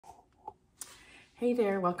Hey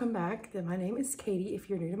there, welcome back. My name is Katie if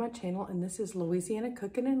you're new to my channel, and this is Louisiana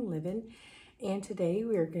Cooking and Living. And today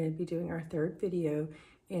we are going to be doing our third video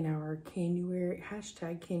in our January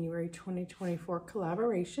 2024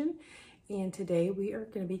 collaboration. And today we are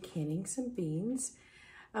going to be canning some beans.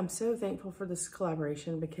 I'm so thankful for this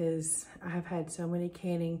collaboration because I have had so many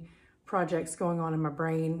canning projects going on in my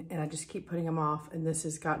brain and I just keep putting them off, and this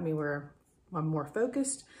has got me where I'm more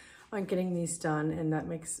focused on getting these done, and that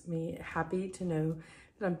makes me happy to know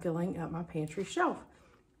that I'm filling up my pantry shelf.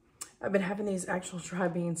 I've been having these actual dry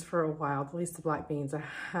beans for a while, at least the black beans. I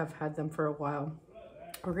have had them for a while.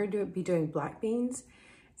 We're going to be doing black beans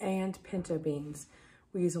and pinto beans.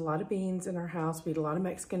 We use a lot of beans in our house. We eat a lot of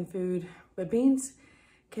Mexican food, but beans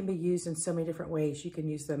can be used in so many different ways. You can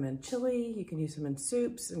use them in chili, you can use them in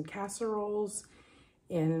soups and casseroles,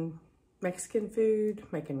 in Mexican food,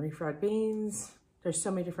 making refried beans. There's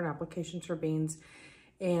so many different applications for beans.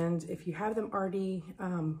 And if you have them already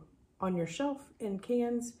on your shelf in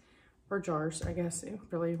cans or jars, I guess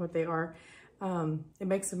really what they are, it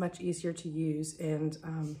makes them much easier to use and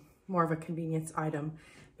more of a convenience item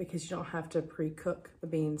because you don't have to pre-cook the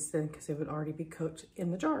beans then because they would already be cooked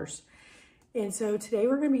in the jars. And so today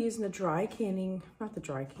we're going to be using the dry canning, not the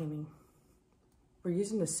dry canning, we're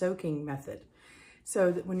using the soaking method.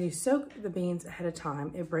 So that when you soak the beans ahead of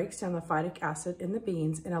time, it breaks down the phytic acid in the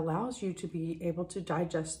beans and allows you to be able to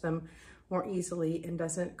digest them more easily and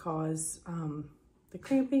doesn't cause the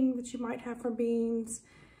cramping that you might have from beans,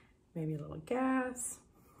 maybe a little gas.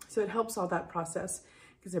 So it helps all that process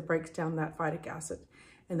because it breaks down that phytic acid.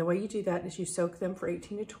 And the way you do that is you soak them for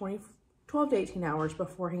 12 to 18 hours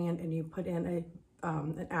beforehand, and you put in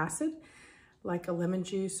an acid like a lemon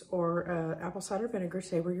juice or apple cider vinegar.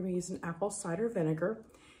 Today we're gonna be using apple cider vinegar,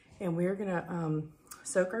 and we're gonna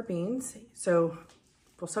soak our beans. So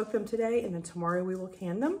we'll soak them today, and then tomorrow we will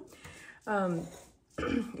can them. I'm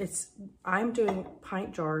doing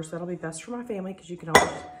pint jars. That'll be best for my family because you can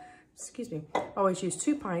always use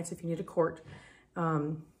 2 pints if you need a quart.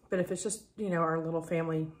 But if it's just, our little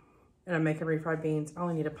family and I'm making refried beans, I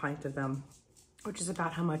only need a pint of them, which is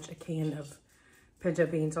about how much a can of pinto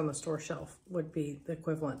beans on the store shelf would be the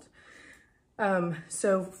equivalent.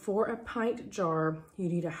 So for a pint jar, you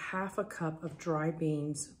need a half a cup of dry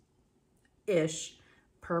beans-ish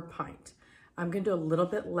per pint. I'm gonna do a little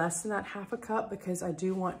bit less than that half a cup because I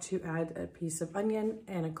do want to add a piece of onion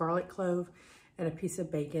and a garlic clove and a piece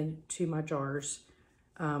of bacon to my jars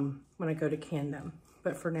when I go to can them.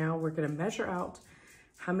 But for now, we're gonna measure out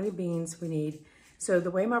how many beans we need. So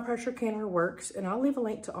the way my pressure canner works, and I'll leave a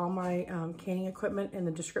link to all my canning equipment in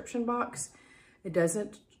the description box. It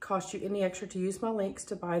doesn't cost you any extra to use my links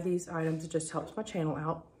to buy these items. It just helps my channel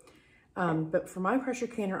out. But for my pressure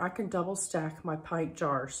canner, I can double stack my pint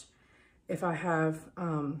jars. If I have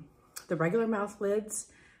the regular mouth lids,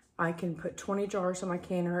 I can put 20 jars on my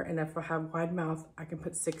canner, and if I have wide mouth, I can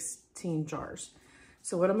put 16 jars.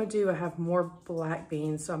 So what I'm gonna do, I have more black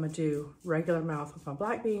beans, so I'm gonna do regular mouth with my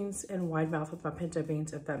black beans and wide mouth with my pinto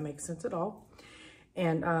beans, if that makes sense at all.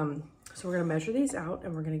 And so we're gonna measure these out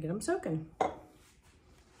and we're gonna get them soaking. All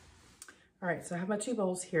right, so I have my 2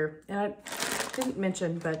 bowls here. And I didn't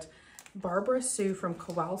mention, but Barbara Sue from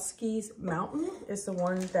Kowalski's Mountain is the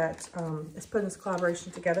one that is putting this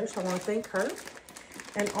collaboration together, so I wanna thank her.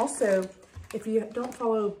 And also, if you don't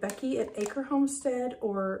follow Becky at Acre Homestead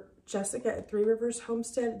or Jessica at Three Rivers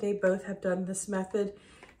Homestead, they both have done this method,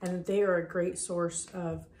 and they are a great source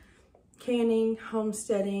of canning,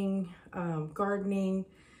 homesteading, gardening,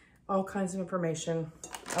 all kinds of information.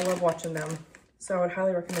 I love watching them, so I would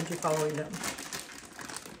highly recommend you following them.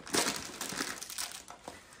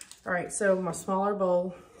 All right, so my smaller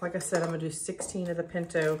bowl, like I said, I'm gonna do 16 of the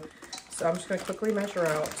pinto, so I'm just gonna quickly measure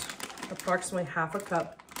out approximately half a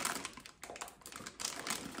cup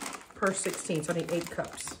per 16, so I need 8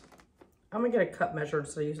 cups. I'm gonna get a cup measured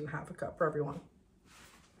instead of using half a cup for everyone.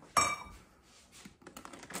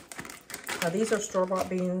 Now these are store-bought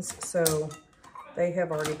beans, so they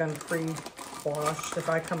have already been pre-washed. If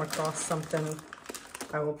I come across something,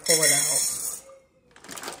 I will pull it out.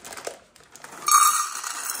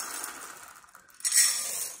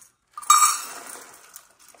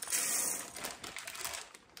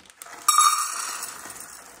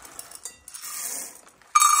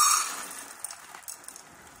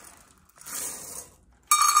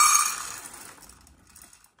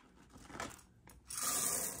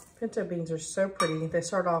 Pinto beans are so pretty. They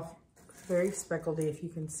start off very speckledy, if you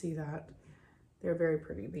can see that. They're very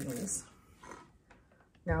pretty beans.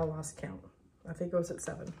 Now I lost count. I think it was at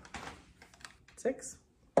 7. 6?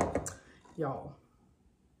 Y'all,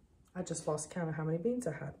 I just lost count of how many beans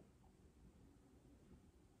I had.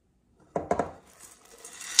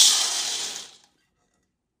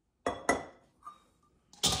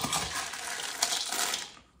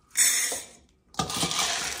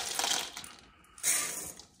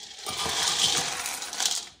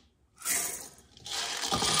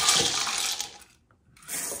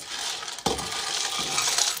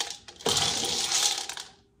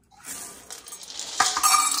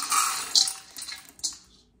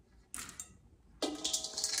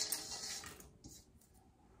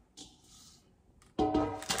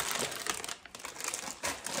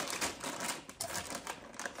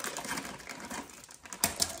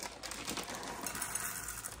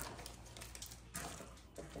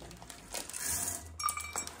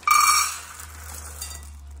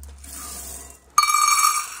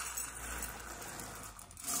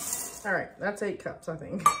 All right, that's 8 cups, I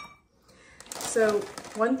think. So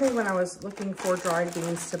one thing when I was looking for dried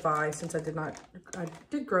beans to buy, since I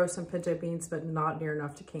did grow some pinto beans, but not near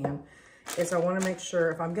enough to can, is I want to make sure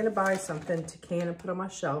if I'm going to buy something to can and put on my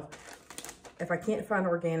shelf, if I can't find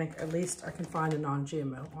organic, at least I can find a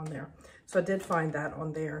non-GMO on there. So I did find that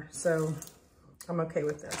on there. So I'm okay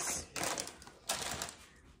with this.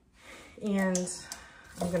 And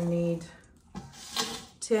I'm going to need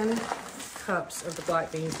 10 cups of the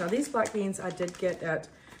black beans. Now these black beans I did get at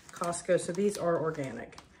Costco, so these are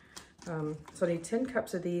organic. So I need 10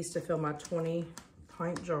 cups of these to fill my 20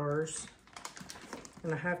 pint jars.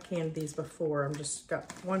 And I have canned these before. I'm just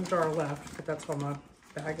got 1 jar left, but that's why my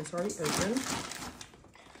bag is already open.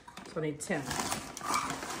 So I need 10.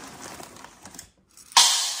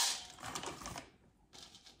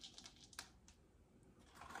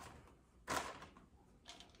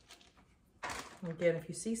 Again, if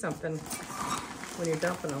you see something when you're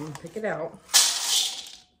dumping them, pick it out.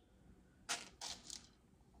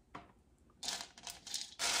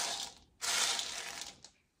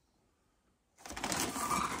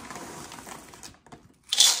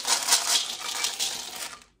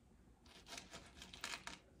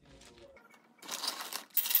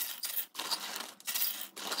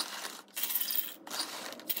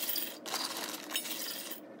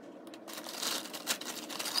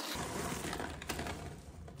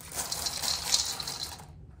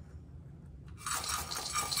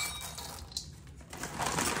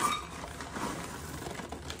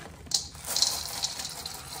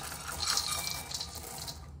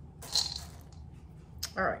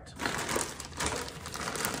 All right,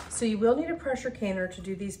 so you will need a pressure canner to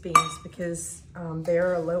do these beans because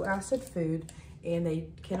they're a low acid food and they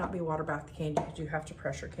cannot be water bath canned because you have to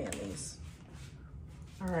pressure can these.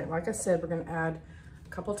 All right, like I said, we're gonna add a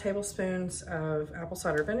couple tablespoons of apple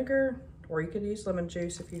cider vinegar, or you could use lemon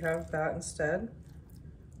juice if you have that instead.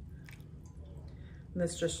 And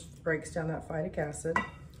this just breaks down that phytic acid.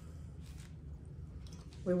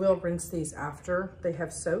 We will rinse these after they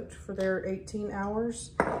have soaked for their 18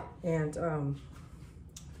 hours, and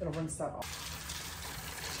it'll rinse that off.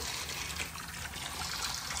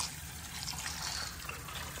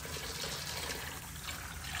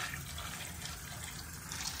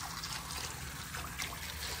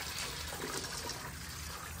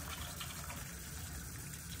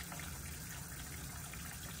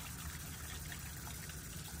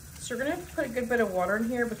 So we're gonna put a good bit of water in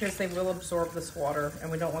here because they will absorb this water and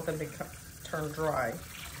we don't want them to turn dry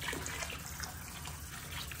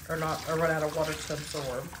or run out of water to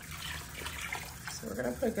absorb. So we're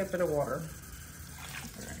gonna put a good bit of water.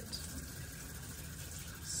 All right.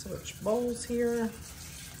 Switch bowls here.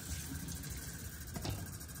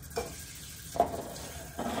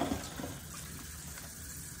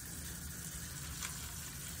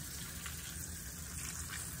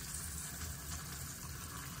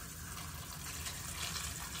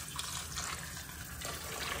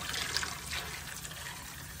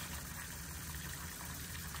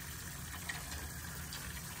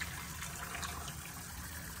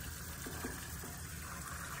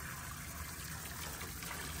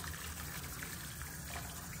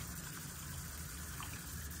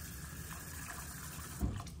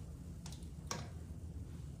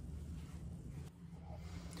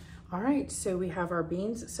 All right, so we have our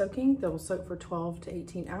beans soaking. They will soak for 12 to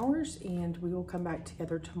 18 hours, and we will come back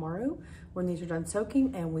together tomorrow when these are done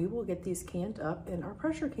soaking, and we will get these canned up in our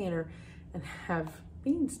pressure canner and have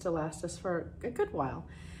beans to last us for a good while.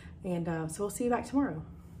 And so we'll see you back tomorrow.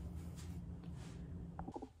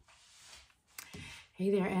 Hey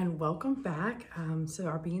there, and welcome back. So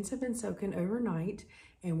our beans have been soaking overnight,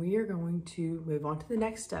 and we are going to move on to the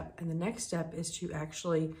next step. And the next step is to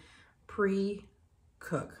actually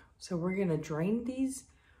pre-cook. So we're gonna drain these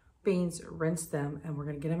beans, rinse them, and we're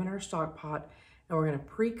gonna get them in our stock pot, and we're gonna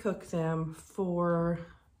pre-cook them for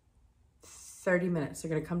 30 minutes. They're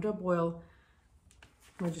gonna come to a boil.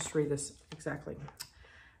 Let me just read this exactly.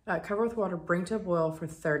 Cover with water, bring to a boil for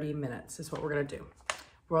 30 minutes is what we're gonna do.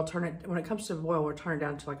 We'll turn it, when it comes to a boil, we'll turn it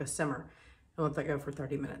down to like a simmer and let that go for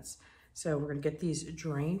 30 minutes. So we're gonna get these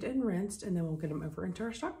drained and rinsed, and then we'll get them over into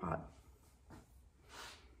our stock pot.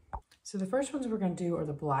 So the first ones we're gonna do are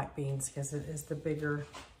the black beans because it is the bigger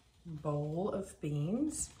bowl of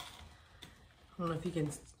beans. I don't know if you can,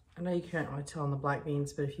 I know you can't really tell on the black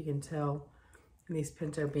beans, but if you can tell in these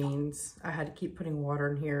pinto beans, I had to keep putting water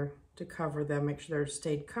in here to cover them, make sure they're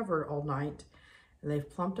stayed covered all night. And they've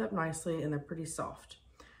plumped up nicely and they're pretty soft.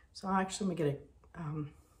 So I'm actually gonna get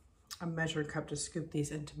a measuring cup to scoop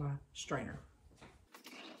these into my strainer.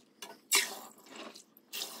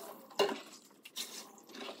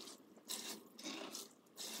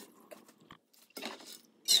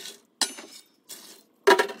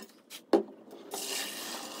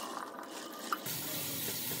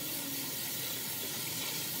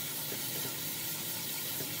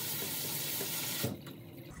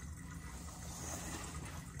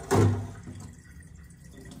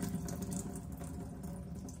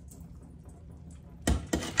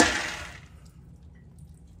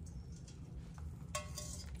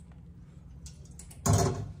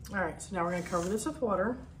 All right, so now we're gonna cover this with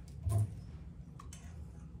water.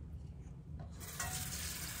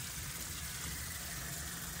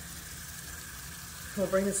 We'll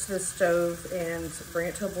bring this to the stove and bring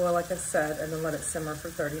it to a boil, like I said, and then let it simmer for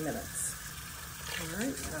 30 minutes. All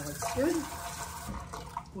right, that looks good.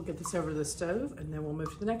 We'll get this over to the stove and then we'll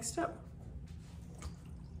move to the next step.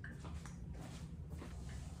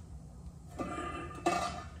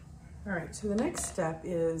 All right, so the next step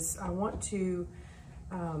is I want to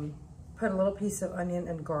put a little piece of onion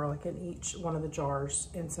and garlic in each one of the jars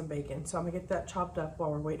and some bacon. So I'm gonna get that chopped up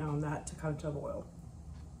while we're waiting on that to come to a boil.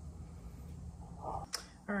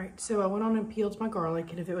 All right, so I went on and peeled my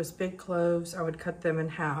garlic, and if it was big cloves, I would cut them in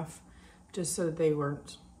half just so that they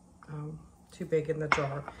weren't too big in the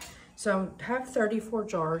jar. So I have 34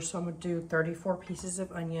 jars, so I'm gonna do 34 pieces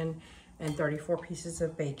of onion and 34 pieces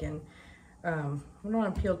of bacon. When I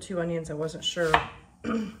peeled 2 onions, I wasn't sure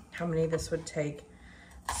how many this would take.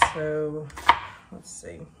 So let's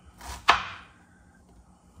see.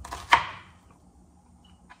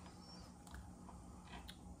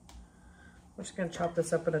 I'm just gonna chop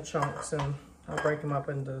this up into chunks and I'll break them up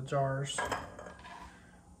into jars.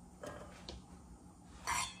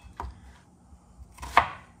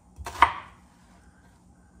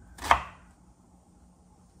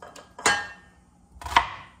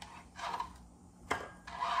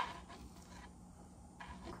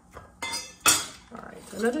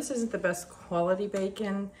 I know this isn't the best quality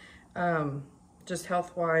bacon, just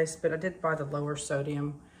health-wise, but I did buy the lower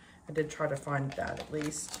sodium. I did try to find that at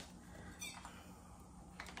least.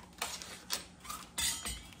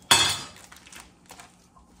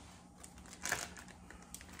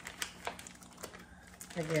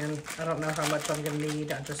 Again, I don't know how much I'm gonna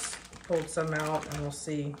need. I just pulled some out and we'll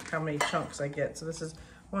see how many chunks I get. So this is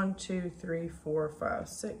 1, 2, 3, 4, 5,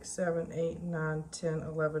 6, 7, 8, 9, 10,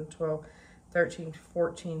 11, 12, 13,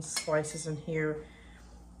 14 slices in here.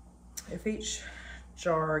 If each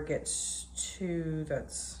jar gets 2,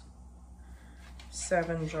 that's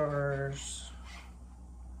 7 jars,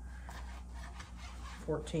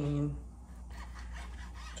 14,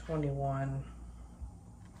 21,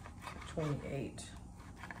 28.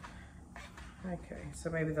 Okay, so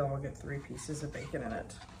maybe they'll all get 3 pieces of bacon in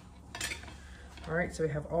it. All right, so we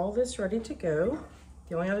have all this ready to go.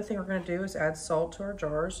 The only other thing we're gonna do is add salt to our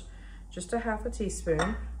jars. Just a half a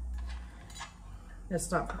teaspoon.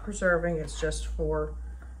 It's not for preserving, it's just for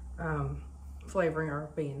flavoring our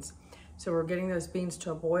beans. So we're getting those beans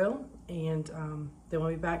to a boil, and then we'll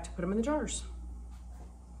be back to put them in the jars.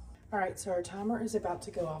 All right, so our timer is about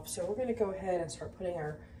to go off. So we're gonna go ahead and start putting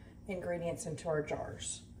our ingredients into our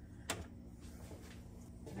jars.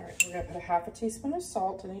 All right, we're gonna put a half a teaspoon of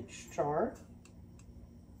salt in each jar.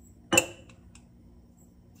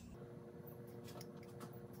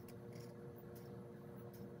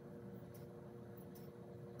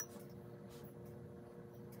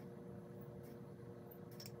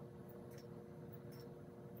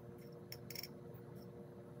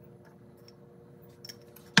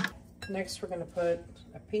 Next, we're going to put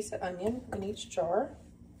a piece of onion in each jar.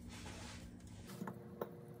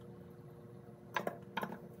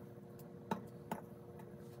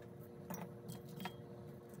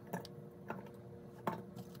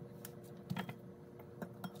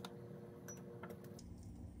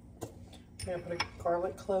 I'm going to put a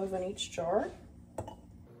garlic clove in each jar.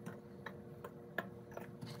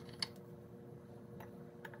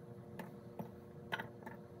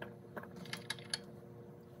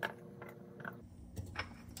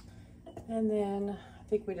 And then I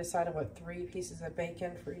think we decided what 3 pieces of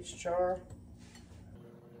bacon for each jar.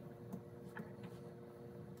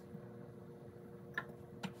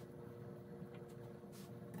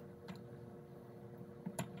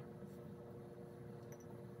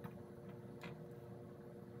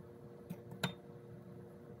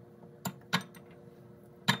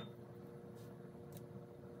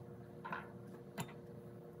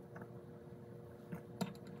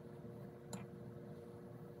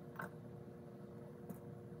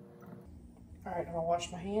 All right, I'm gonna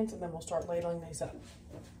wash my hands and then we'll start ladling these up.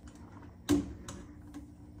 All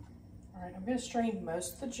right, I'm gonna strain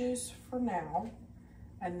most of the juice for now,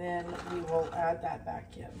 and then we will add that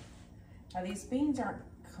back in. Now these beans aren't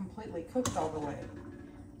completely cooked all the way,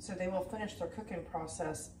 so they will finish their cooking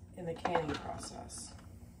process in the canning process.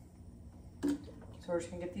 So we're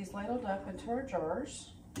just gonna get these ladled up into our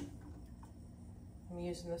jars. I'm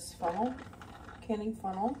using this funnel, canning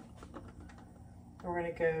funnel. And we're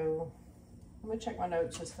gonna go, let me check my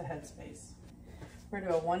notes, just the headspace. We're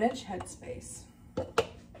gonna do a 1-inch headspace.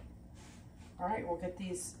 All right, we'll get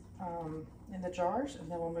these in the jars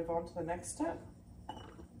and then we'll move on to the next step.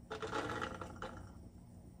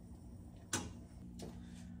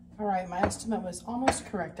 All right, my estimate was almost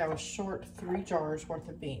correct. I was short 3 jars worth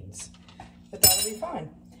of beans, but that'll be fine.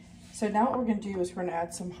 So now what we're gonna do is we're gonna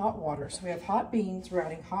add some hot water. So we have hot beans, we're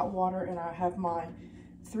adding hot water, and I have my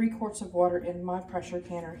 3 quarts of water in my pressure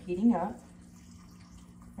canner heating up.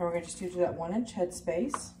 And we're gonna just do that 1-inch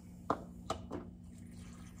headspace.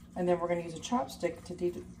 And then we're gonna use a chopstick to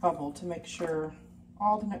debubble to make sure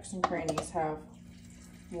all the nooks and crannies have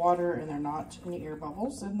water and there are not any air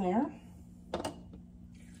bubbles in there.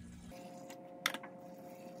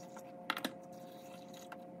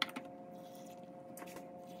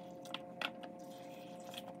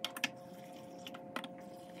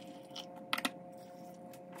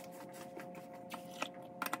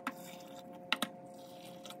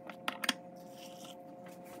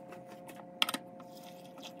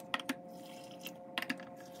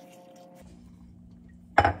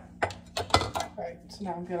 Alright, so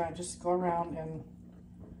now I'm gonna just go around and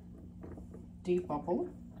debubble.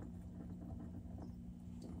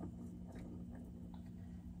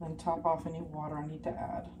 Then top off any water I need to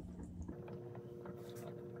add.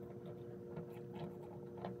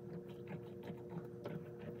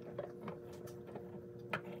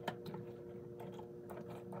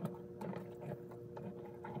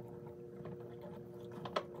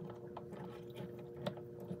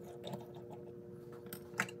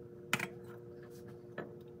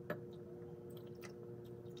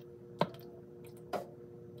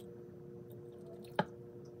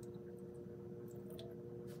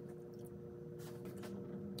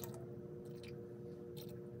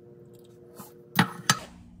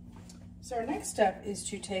 So our next step is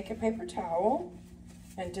to take a paper towel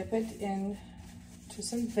and dip it into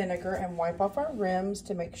some vinegar and wipe off our rims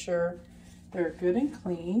to make sure they're good and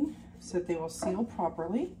clean so that they will seal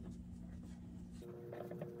properly.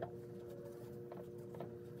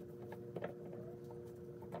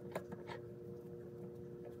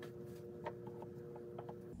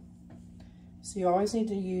 So you always need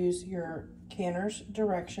to use your canner's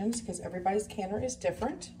directions because everybody's canner is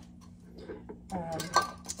different.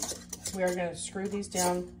 We are going to screw these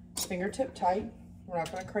down fingertip tight. We're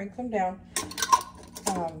not going to crank them down.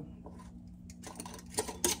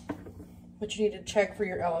 But you need to check for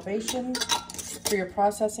your elevation, for your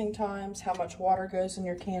processing times, how much water goes in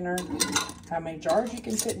your canner, how many jars you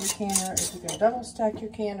can fit in your canner, if you can double stack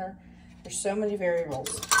your canner. There's so many variables.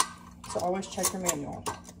 So always check your manual.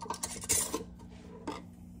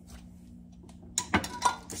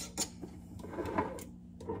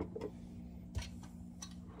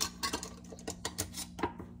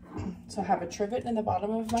 So I have a trivet in the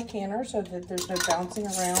bottom of my canner so that there's no bouncing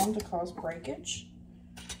around to cause breakage.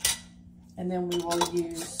 And then we will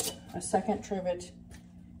use a second trivet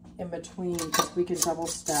in between because we can double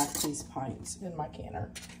stack these pints in my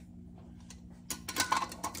canner.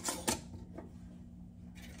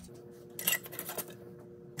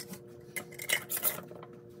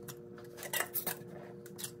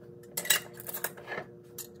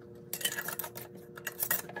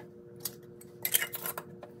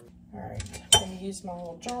 Use my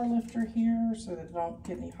little jar lifter here so that I don't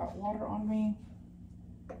get any hot water on me.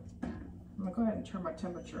 I'm gonna go ahead and turn my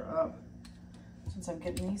temperature up since I'm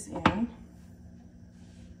getting these in.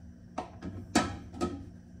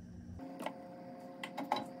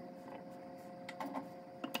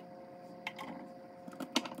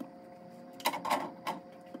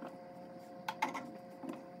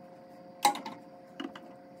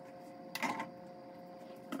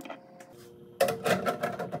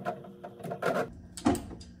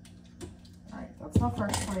 My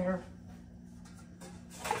first layer.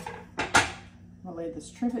 I'll lay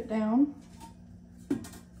this trivet down and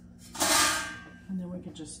then we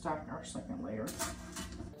can just stack our second layer.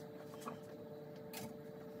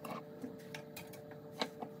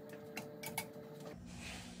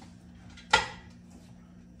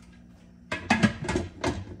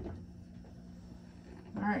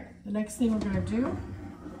 Alright, the next thing we're going to do,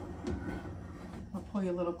 I'll pull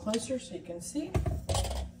you a little closer so you can see.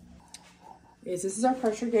 This is our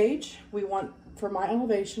pressure gauge. We want, for my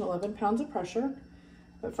elevation, 11 pounds of pressure.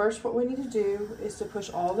 But first what we need to do is to push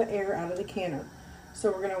all the air out of the canner.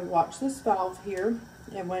 So we're going to watch this valve here,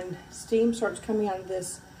 and when steam starts coming out of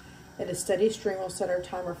this at a steady stream, we'll set our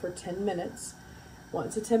timer for 10 minutes.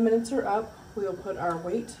 Once the 10 minutes are up, we will put our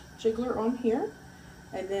weight jiggler on here,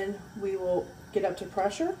 and then we will get up to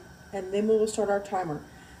pressure, and then we will start our timer.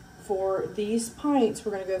 For these pints,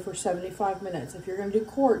 we're going to go for 75 minutes. If you're going to do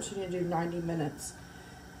quarts, you're going to do 90 minutes.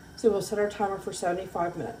 So we'll set our timer for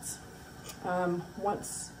 75 minutes.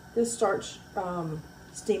 Once this starts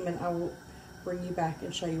steaming, I will bring you back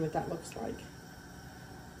and show you what that looks like.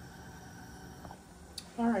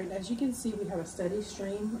 All right, as you can see, we have a steady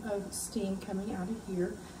stream of steam coming out of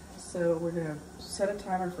here. So we're gonna set a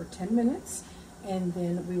timer for 10 minutes and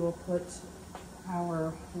then we will put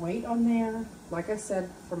our weight on there. Like I said,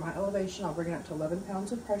 for my elevation, I'll bring it up to 11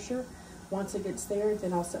 pounds of pressure. Once it gets there,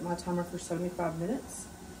 then I'll set my timer for 75 minutes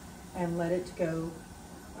and let it go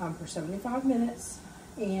for 75 minutes.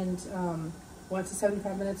 And once the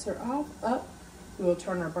 75 minutes are up, we will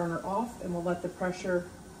turn our burner off and we'll let the pressure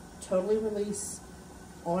totally release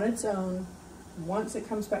on its own. Once it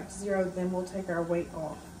comes back to 0, then we'll take our weight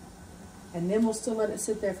off. And then we'll still let it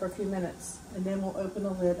sit there for a few minutes. And then we'll open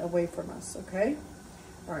the lid away from us, okay?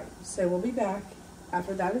 All right, so we'll be back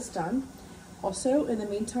after that is done. Also, in the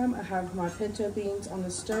meantime, I have my pinto beans on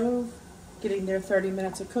the stove, getting their 30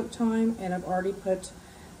 minutes of cook time, and I've already put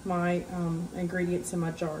my ingredients in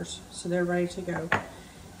my jars. So they're ready to go.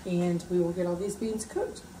 And we will get all these beans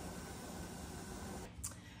cooked.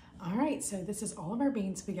 All right, so this is all of our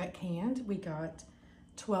beans we got canned. We got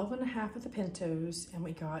 12 and a half of the pintos, and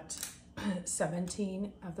we got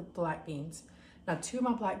 17 of the black beans. Now, 2 of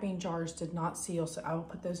my black bean jars did not seal, so I will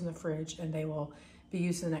put those in the fridge and they will be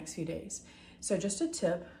used in the next few days. So just a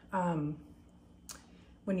tip,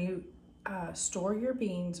 when you store your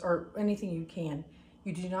beans or anything you can,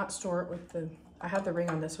 you do not store it with the, I have the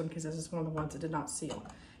ring on this one because this is one of the ones that did not seal.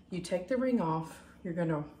 You take the ring off, you're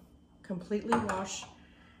gonna completely wash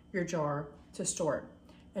your jar to store it.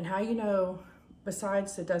 And how you know,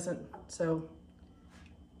 besides it doesn't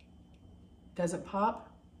pop,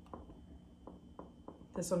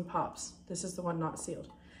 this one pops. This is the one not sealed.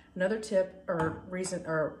 Another tip or reason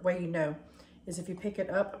or way you know is if you pick it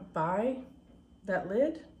up by that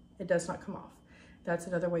lid, it does not come off. That's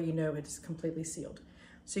another way you know it's completely sealed.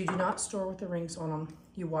 So you do not store with the rings on them.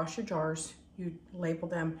 You wash your jars, you label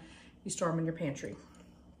them, you store them in your pantry.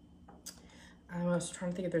 I was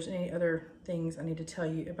trying to think if there's any other things I need to tell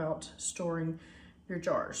you about storing your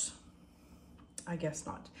jars. I guess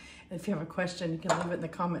not. And if you have a question, you can leave it in the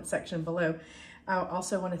comment section below. I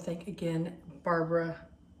also want to thank again Barbara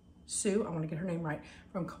Sue, I want to get her name right,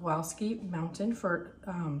 from Kowalski Mountain for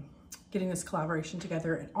getting this collaboration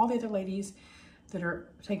together, and all the other ladies that are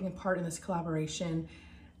taking part in this collaboration.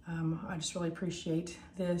 I just really appreciate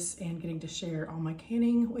this and getting to share all my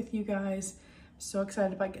canning with you guys. So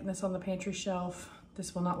excited about getting this on the pantry shelf.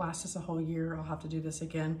 This will not last us a whole year. I'll have to do this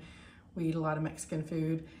again. We eat a lot of Mexican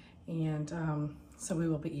food, and so we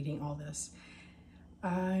will be eating all this.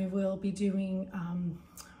 I will be doing,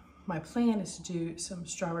 my plan is to do some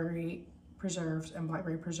strawberry preserves and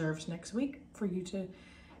blackberry preserves next week for you to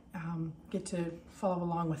get to follow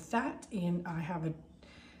along with that. And I have a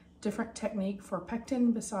different technique for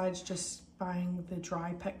pectin besides just buying the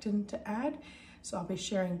dry pectin to add. So I'll be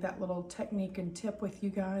sharing that little technique and tip with you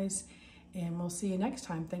guys, and we'll see you next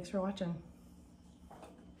time. Thanks for watching.